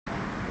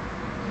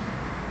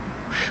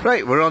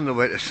Right, we're on the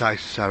way to Saith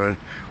Seren,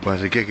 where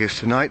the gig is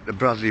tonight, the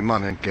Bradley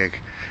Mannning gig.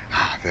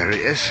 Ah, there it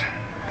is.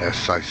 There's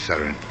Saith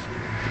Seren.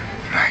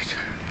 Right.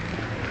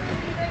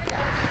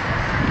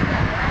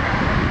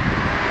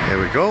 Here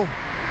we go.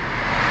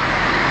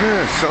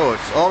 Yeah, so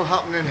it's all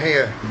happening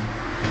here.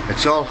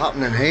 It's all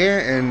happening here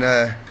in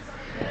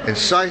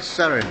Saith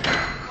Seren.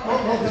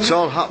 It's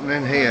all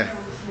happening here.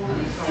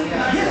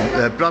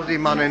 The Bradley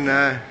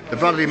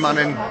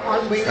Mannning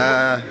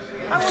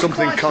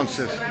something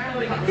concert.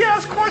 Yeah, I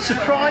was quite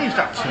surprised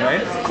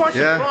actually. Quite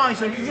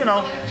surprised, and you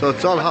know. So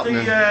it's all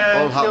happening, here.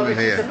 And,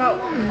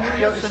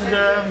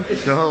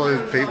 So all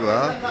these people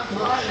are.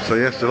 So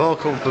yes, they've all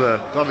come for the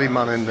Bradley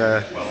Mannning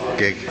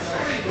gig,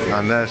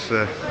 and there's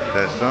that,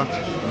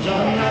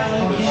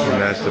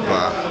 and there's the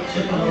bar.